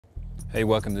Hey,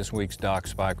 welcome to this week's Doc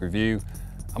Spike Review.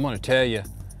 I'm going to tell you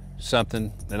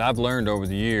something that I've learned over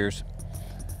the years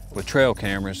with trail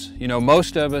cameras. You know,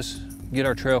 most of us get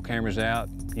our trail cameras out,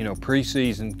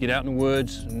 pre-season, get out in the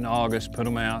woods in August, put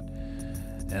them out,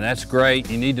 and that's great.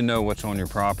 You need to know what's on your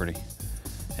property.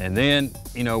 And then,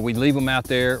 we leave them out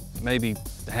there maybe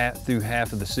through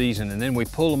half of the season, and then we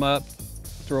pull them up,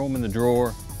 throw them in the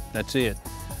drawer, that's it.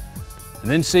 And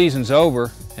then season's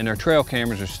over, and our trail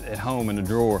cameras are at home in the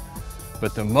drawer.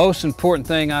 But the most important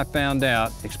thing I found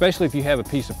out, especially if you have a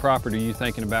piece of property you're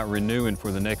thinking about renewing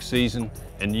for the next season,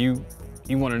 and you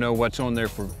want to know what's on there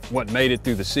for what made it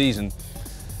through the season,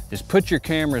 is put your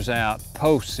cameras out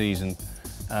post-season.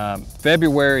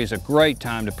 February is a great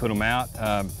time to put them out.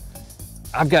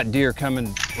 I've got deer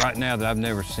coming right now that I've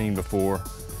never seen before,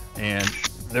 and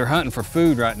they're hunting for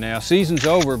food right now. Season's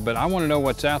over, but I want to know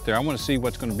what's out there. I want to see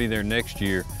what's going to be there next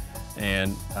year.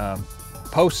 And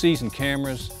post-season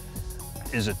cameras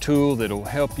is a tool that'll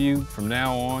help you from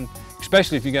now on,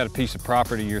 especially if you got a piece of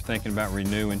property you're thinking about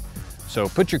renewing. So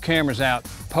put your cameras out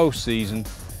post-season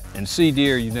and see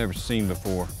deer you've never seen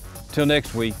before. Till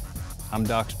next week, I'm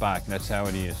Doc Spike, and that's how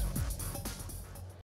it is.